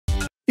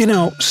You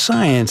know,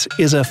 science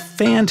is a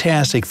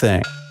fantastic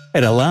thing.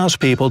 It allows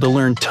people to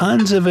learn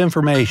tons of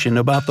information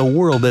about the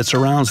world that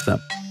surrounds them.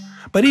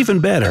 But even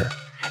better,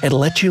 it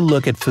lets you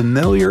look at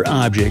familiar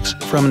objects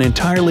from an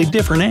entirely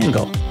different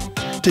angle.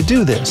 To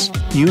do this,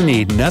 you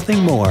need nothing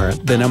more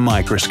than a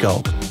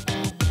microscope.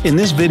 In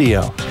this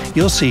video,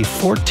 you'll see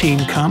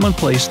 14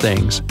 commonplace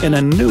things in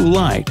a new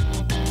light.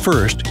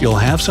 First, you'll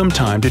have some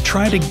time to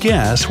try to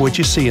guess what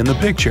you see in the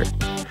picture.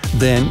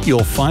 Then,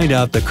 you'll find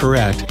out the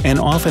correct and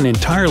often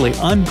entirely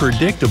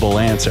unpredictable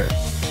answer.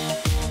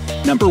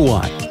 Number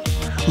 1.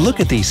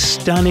 Look at these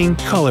stunning,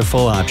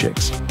 colorful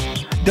objects.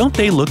 Don't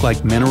they look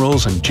like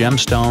minerals and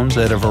gemstones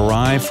that have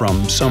arrived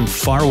from some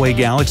faraway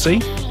galaxy?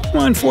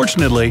 Well,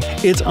 unfortunately,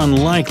 it's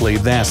unlikely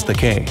that's the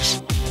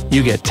case.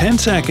 You get 10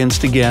 seconds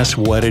to guess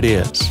what it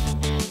is.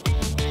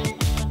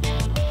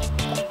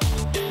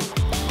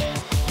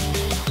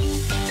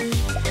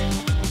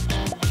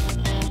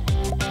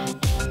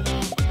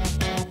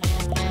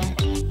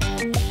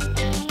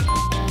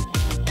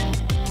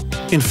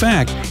 In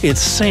fact, it's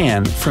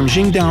sand from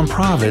Jingdao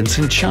province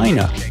in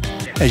China.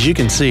 As you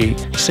can see,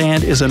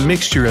 sand is a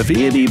mixture of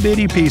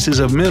itty-bitty pieces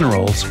of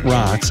minerals,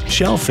 rocks,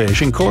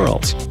 shellfish, and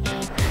corals.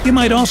 You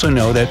might also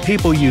know that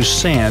people use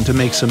sand to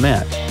make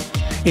cement.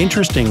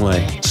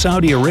 Interestingly,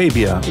 Saudi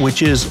Arabia,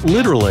 which is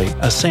literally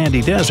a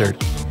sandy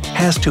desert,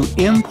 has to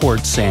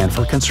import sand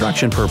for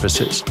construction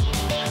purposes.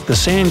 The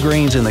sand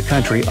grains in the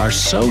country are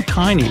so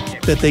tiny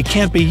that they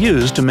can't be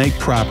used to make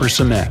proper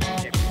cement.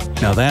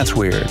 Now that's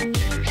weird.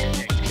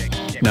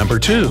 Number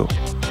 2.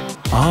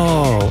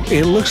 Oh,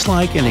 it looks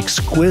like an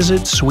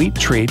exquisite sweet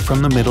treat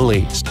from the Middle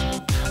East.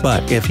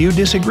 But if you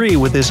disagree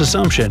with this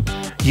assumption,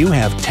 you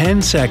have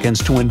 10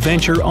 seconds to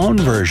invent your own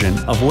version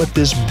of what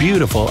this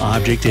beautiful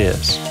object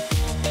is.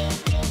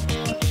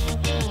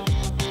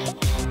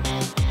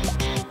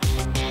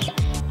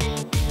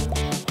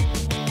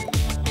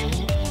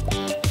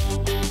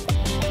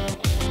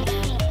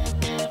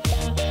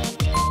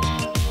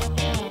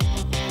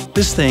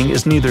 This thing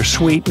is neither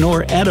sweet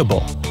nor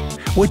edible.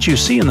 What you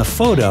see in the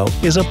photo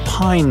is a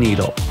pine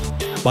needle.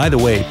 By the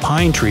way,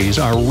 pine trees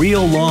are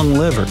real long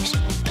livers.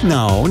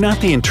 No, not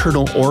the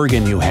internal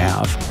organ you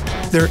have.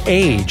 Their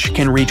age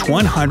can reach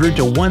 100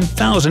 to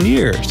 1,000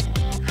 years.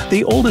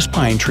 The oldest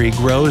pine tree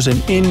grows in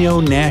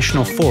Inyo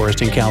National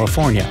Forest in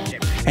California,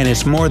 and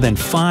it's more than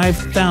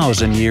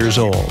 5,000 years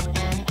old.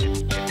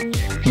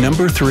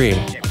 Number 3.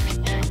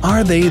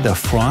 Are they the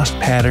frost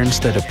patterns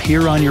that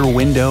appear on your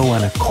window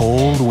on a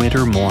cold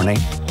winter morning?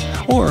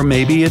 Or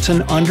maybe it's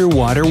an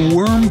underwater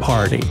worm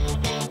party.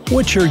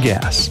 What's your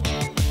guess?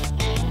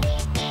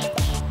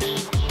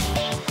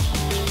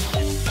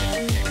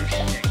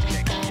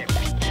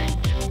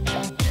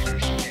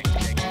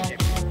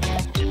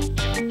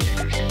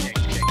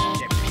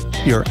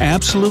 You're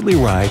absolutely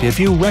right if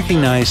you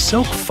recognize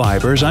silk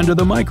fibers under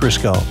the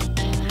microscope.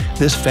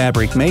 This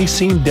fabric may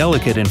seem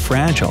delicate and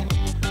fragile,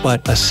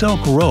 but a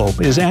silk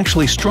rope is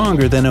actually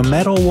stronger than a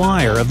metal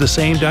wire of the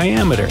same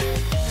diameter.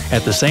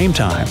 At the same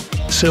time,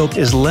 silk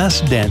is less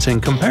dense in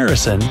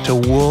comparison to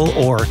wool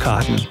or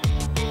cotton.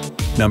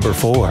 Number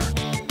 4.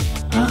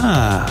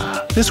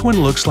 This one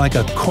looks like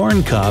a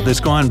corn cob that's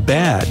gone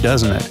bad,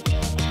 doesn't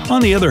it?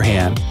 On the other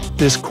hand,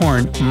 this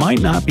corn might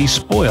not be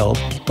spoiled,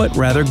 but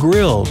rather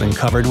grilled and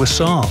covered with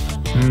salt.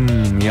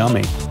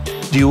 Yummy.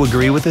 Do you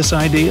agree with this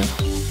idea?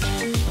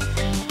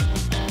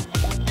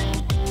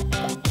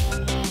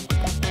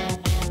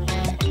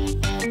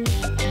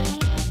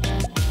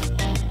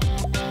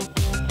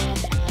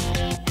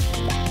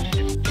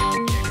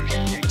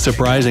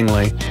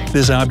 Surprisingly,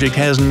 this object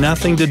has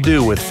nothing to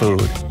do with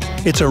food.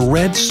 It's a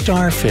red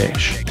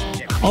starfish.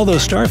 Although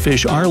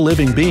starfish are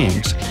living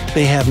beings,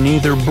 they have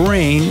neither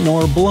brain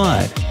nor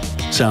blood.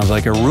 Sounds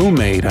like a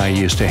roommate I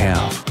used to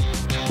have.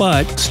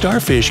 But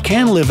starfish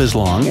can live as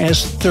long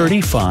as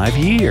 35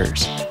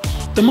 years.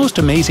 The most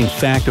amazing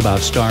fact about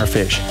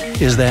starfish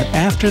is that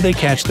after they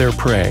catch their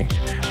prey,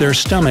 their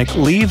stomach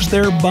leaves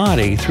their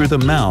body through the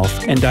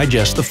mouth and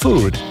digests the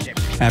food.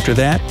 After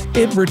that,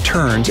 it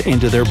returns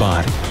into their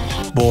body.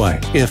 Boy,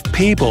 if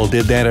people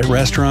did that at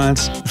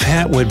restaurants,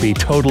 that would be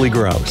totally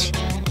gross.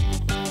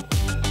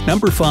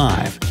 Number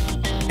 5.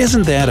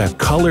 Isn't that a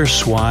color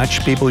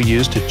swatch people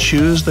use to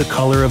choose the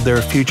color of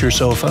their future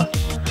sofa?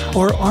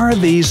 Or are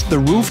these the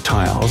roof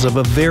tiles of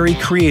a very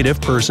creative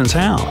person's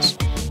house?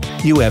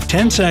 You have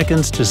 10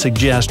 seconds to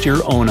suggest your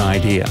own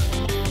idea.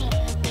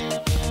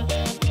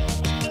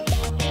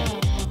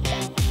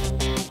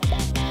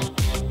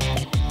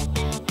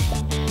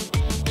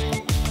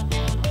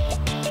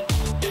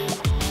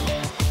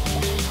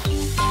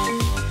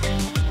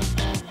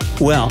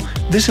 Well,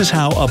 this is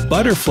how a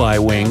butterfly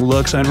wing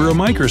looks under a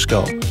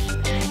microscope.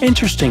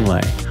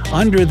 Interestingly,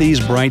 under these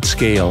bright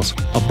scales,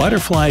 a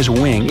butterfly's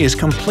wing is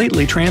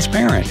completely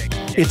transparent.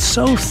 It's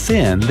so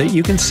thin that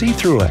you can see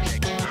through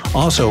it.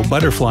 Also,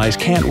 butterflies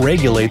can't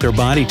regulate their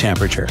body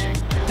temperature.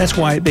 That's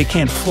why they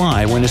can't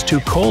fly when it's too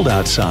cold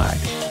outside.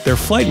 Their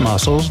flight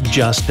muscles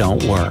just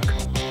don't work.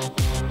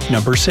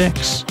 Number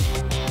 6.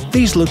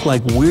 These look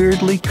like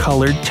weirdly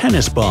colored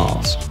tennis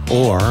balls.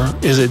 Or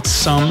is it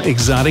some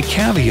exotic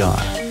caviar?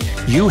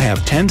 You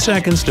have 10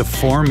 seconds to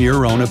form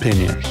your own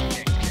opinion.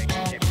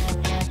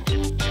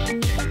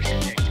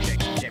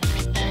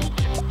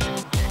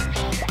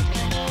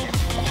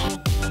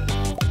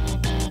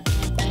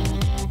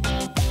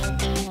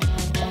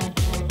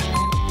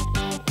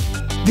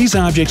 These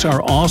objects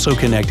are also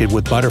connected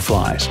with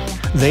butterflies.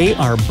 They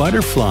are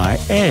butterfly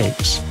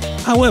eggs.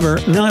 However,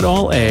 not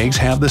all eggs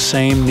have the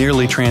same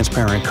nearly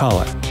transparent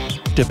color.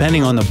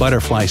 Depending on the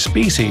butterfly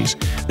species,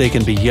 they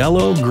can be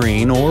yellow,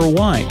 green, or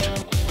white.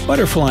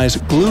 Butterflies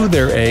glue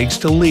their eggs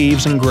to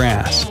leaves and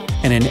grass,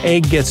 and an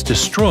egg gets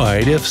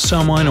destroyed if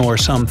someone or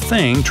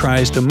something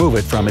tries to move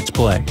it from its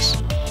place.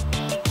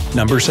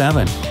 Number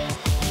 7.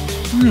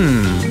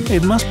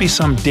 It must be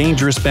some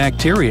dangerous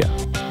bacteria.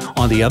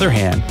 On the other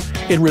hand,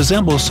 it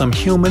resembles some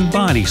human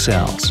body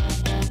cells.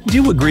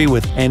 Do you agree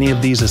with any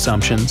of these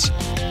assumptions?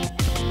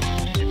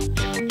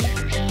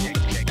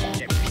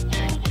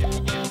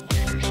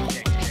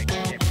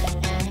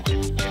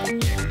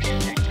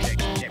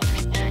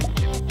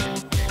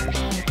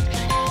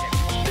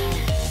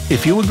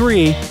 If you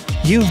agree,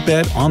 you've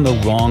bet on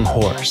the wrong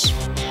horse.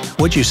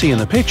 What you see in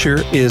the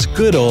picture is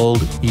good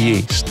old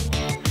yeast.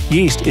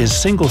 Yeast is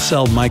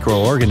single-celled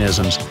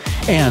microorganisms,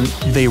 and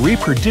they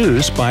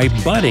reproduce by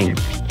budding.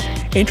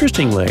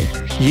 Interestingly,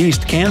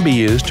 yeast can be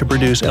used to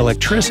produce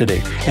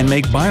electricity and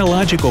make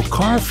biological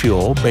car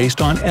fuel based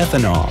on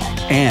ethanol.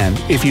 And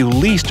if you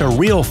leased a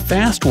real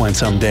fast one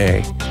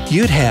someday,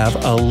 you'd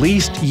have a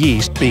leased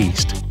yeast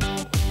beast.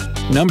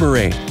 Number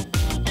 8.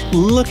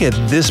 Look at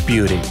this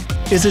beauty.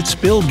 Is it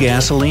spilled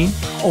gasoline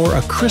or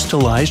a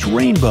crystallized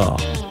rainbow?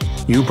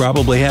 You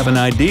probably have an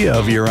idea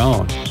of your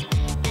own.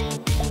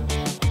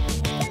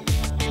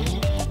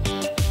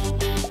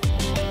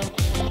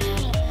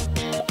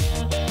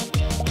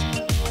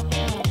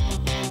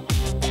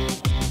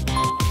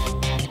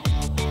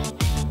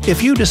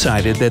 If you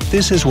decided that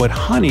this is what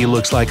honey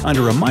looks like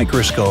under a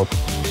microscope,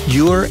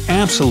 you're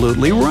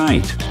absolutely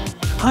right.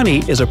 Honey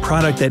is a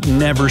product that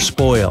never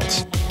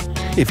spoils.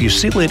 If you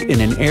seal it in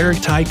an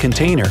airtight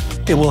container,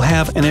 it will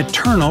have an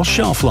eternal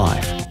shelf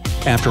life.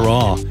 After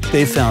all,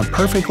 they've found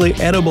perfectly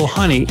edible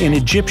honey in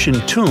Egyptian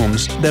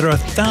tombs that are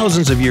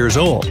thousands of years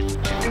old.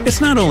 It's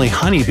not only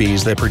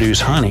honeybees that produce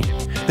honey.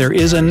 There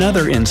is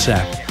another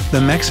insect, the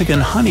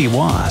Mexican honey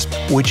wasp,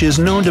 which is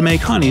known to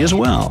make honey as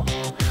well.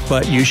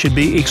 But you should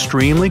be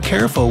extremely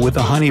careful with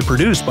the honey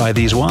produced by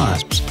these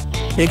wasps.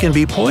 It can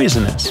be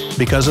poisonous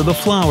because of the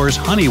flowers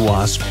honey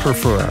wasps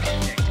prefer.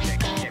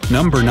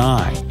 Number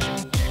 9.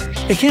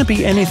 It can't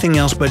be anything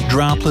else but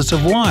droplets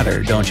of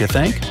water, don't you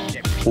think?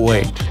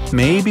 Wait,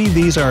 maybe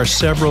these are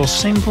several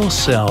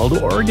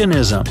single-celled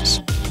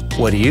organisms.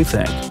 What do you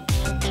think?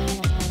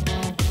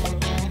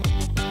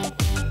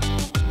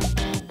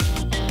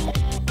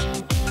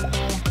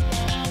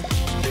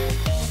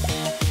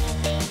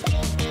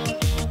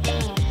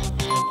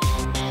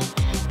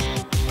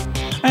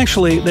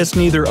 Actually, that's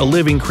neither a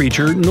living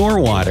creature nor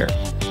water.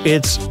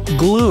 It's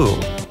glue.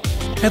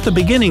 At the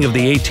beginning of the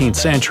 18th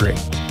century,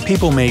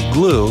 people made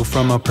glue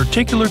from a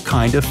particular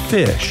kind of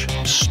fish,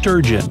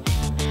 sturgeon.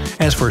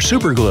 As for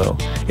superglue,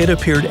 it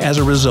appeared as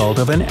a result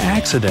of an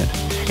accident,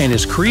 and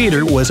its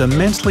creator was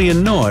immensely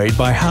annoyed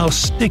by how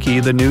sticky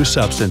the new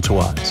substance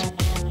was.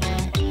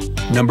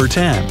 Number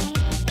 10.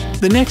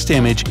 The next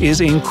image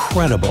is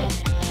incredible.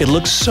 It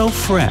looks so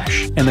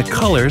fresh, and the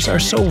colors are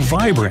so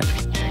vibrant.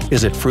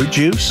 Is it fruit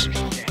juice?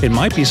 It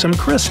might be some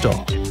crystal.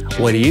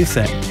 What do you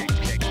think?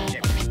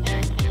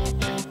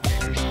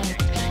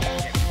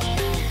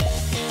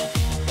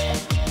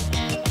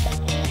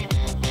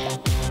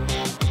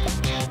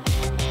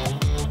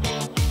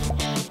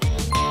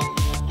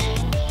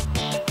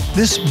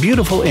 This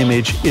beautiful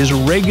image is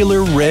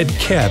regular red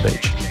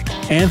cabbage.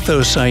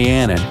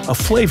 Anthocyanin, a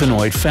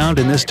flavonoid found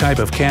in this type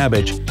of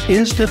cabbage,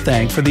 is to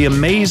thank for the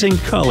amazing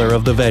color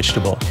of the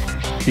vegetable.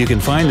 You can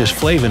find this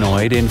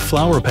flavonoid in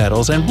flower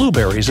petals and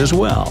blueberries as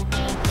well.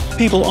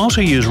 People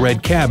also use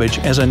red cabbage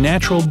as a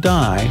natural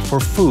dye for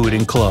food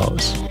and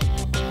clothes.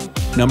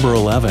 Number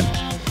 11.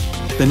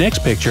 The next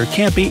picture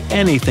can't be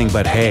anything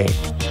but hay,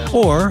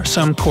 or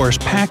some coarse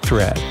pack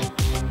thread.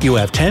 You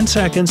have 10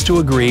 seconds to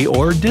agree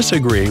or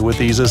disagree with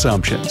these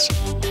assumptions.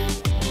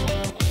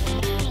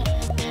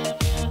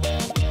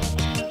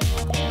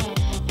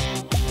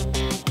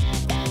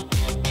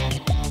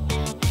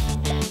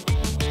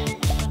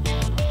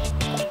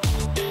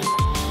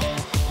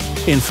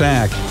 In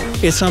fact,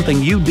 it's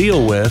something you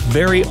deal with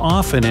very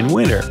often in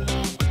winter.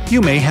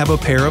 You may have a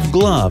pair of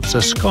gloves,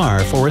 a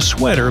scarf, or a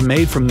sweater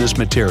made from this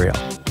material.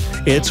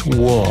 It's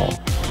wool.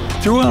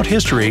 Throughout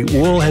history,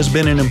 wool has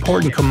been an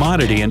important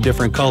commodity in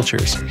different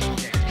cultures.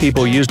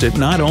 People used it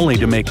not only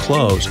to make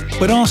clothes,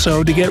 but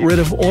also to get rid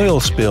of oil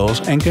spills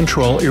and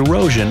control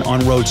erosion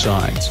on road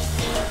signs.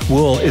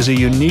 Wool is a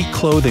unique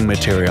clothing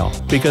material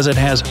because it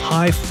has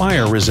high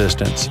fire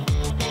resistance.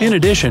 In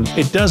addition,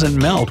 it doesn't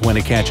melt when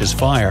it catches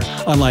fire,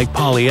 unlike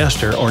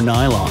polyester or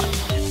nylon.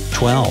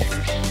 12.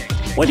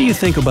 What do you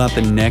think about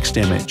the next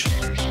image?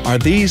 Are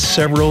these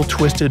several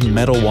twisted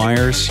metal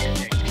wires?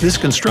 This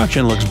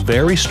construction looks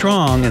very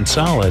strong and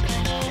solid.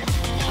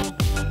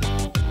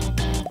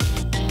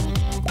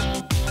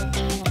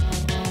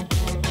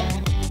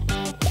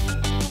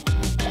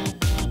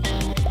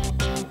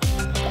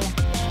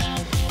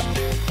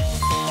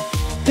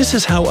 This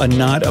is how a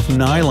knot of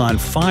nylon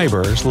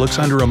fibers looks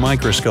under a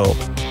microscope.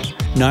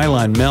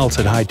 Nylon melts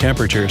at high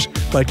temperatures,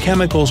 but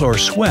chemicals or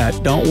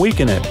sweat don't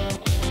weaken it.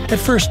 At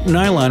first,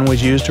 nylon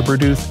was used to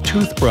produce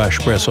toothbrush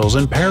bristles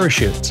and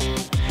parachutes.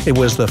 It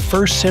was the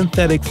first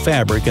synthetic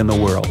fabric in the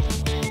world.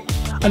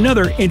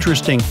 Another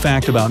interesting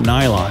fact about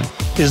nylon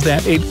is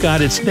that it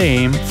got its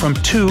name from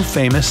two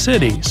famous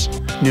cities,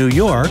 New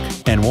York,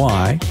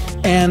 NY,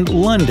 and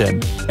London,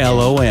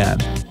 LON.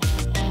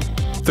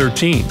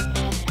 13.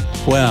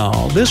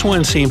 Well, this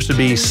one seems to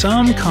be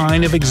some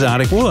kind of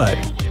exotic wood.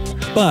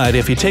 But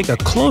if you take a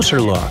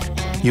closer look,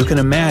 you can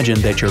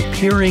imagine that you're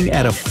peering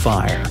at a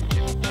fire.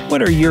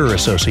 What are your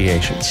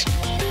associations?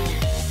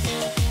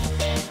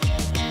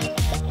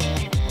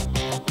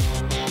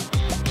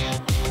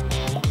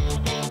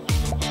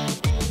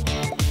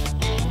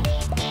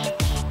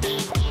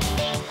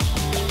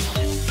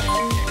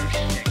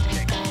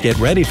 Get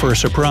ready for a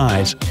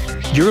surprise.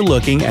 You're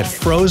looking at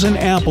frozen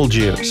apple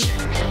juice.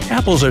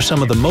 Apples are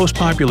some of the most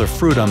popular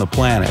fruit on the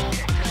planet.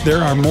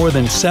 There are more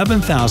than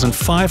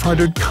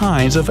 7,500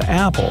 kinds of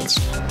apples.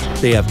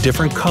 They have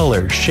different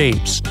colors,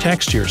 shapes,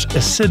 textures,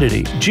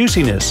 acidity,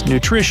 juiciness,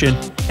 nutrition,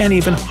 and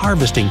even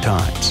harvesting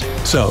times.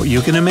 So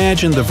you can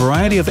imagine the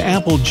variety of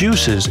apple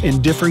juices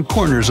in different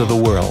corners of the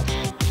world.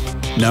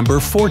 Number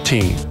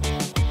 14.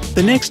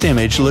 The next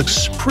image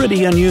looks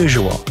pretty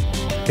unusual.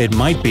 It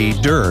might be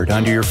dirt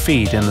under your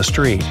feet in the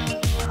street.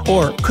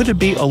 Or could it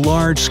be a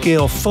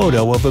large-scale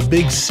photo of a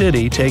big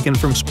city taken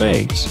from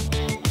space?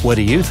 What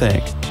do you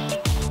think?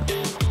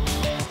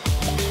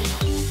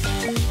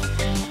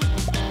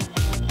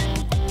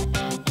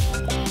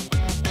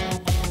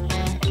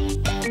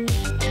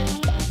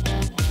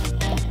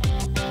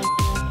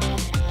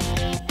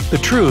 The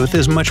truth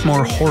is much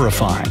more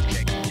horrifying.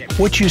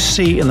 What you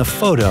see in the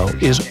photo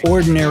is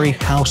ordinary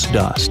house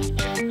dust.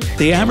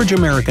 The average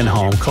American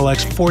home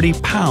collects 40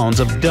 pounds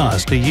of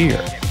dust a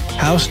year.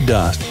 House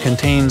dust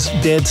contains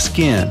dead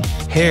skin,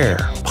 hair,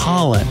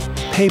 pollen,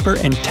 paper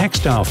and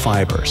textile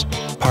fibers,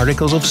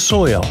 particles of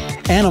soil,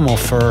 animal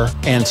fur,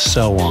 and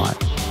so on.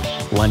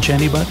 Lunch,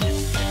 anybody?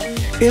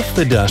 If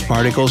the dust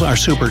particles are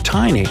super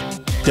tiny,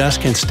 dust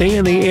can stay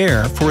in the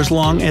air for as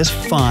long as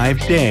 5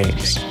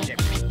 days.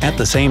 At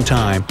the same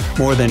time,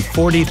 more than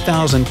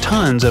 40,000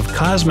 tons of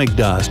cosmic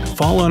dust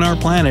fall on our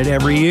planet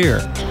every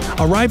year,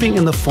 arriving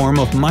in the form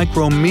of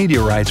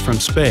micrometeorites from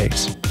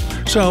space.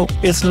 So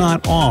it's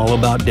not all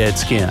about dead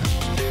skin.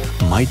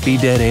 Might be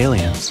dead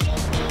aliens.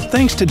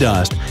 Thanks to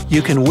dust,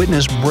 you can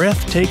witness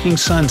breathtaking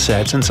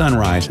sunsets and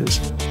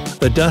sunrises.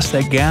 The dust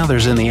that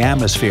gathers in the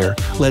atmosphere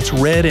lets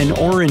red and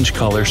orange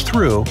colors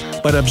through,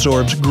 but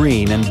absorbs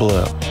green and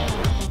blue.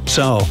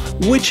 So,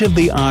 which of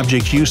the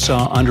objects you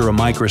saw under a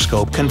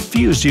microscope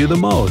confused you the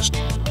most?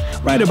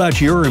 Write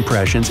about your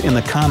impressions in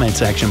the comment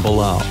section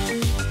below.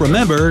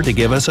 Remember to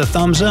give us a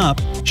thumbs up,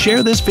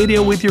 share this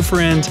video with your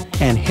friends,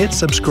 and hit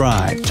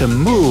subscribe to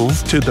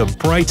move to the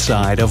bright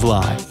side of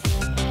life.